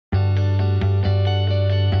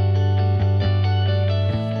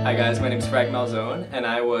Hi guys, my name is Frank Malzone and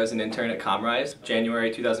I was an intern at Comrise,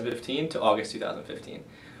 January 2015 to August 2015.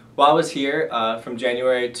 While I was here, from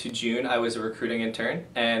January to June, I was a recruiting intern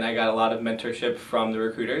and I got a lot of mentorship from the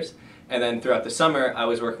recruiters. And then throughout the summer, I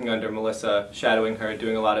was working under Melissa, shadowing her,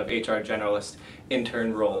 doing a lot of HR generalist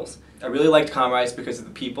intern roles. I really liked Comrise because of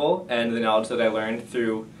the people and the knowledge that I learned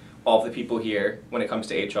through all of the people here when it comes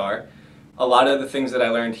to HR. A lot of the things that I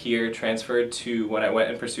learned here transferred to when I went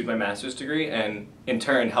and pursued my master's degree, and in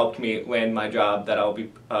turn helped me land my job that I'll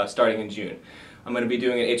be starting in June. I'm going to be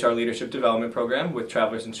doing an HR leadership development program with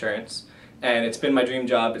Travelers Insurance, and it's been my dream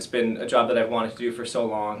job. It's been a job that I've wanted to do for so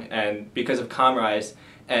long, and because of Comrise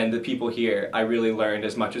and the people here, I really learned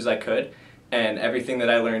as much as I could, and everything that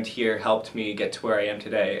I learned here helped me get to where I am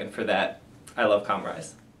today, and for that, I love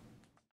Comrise.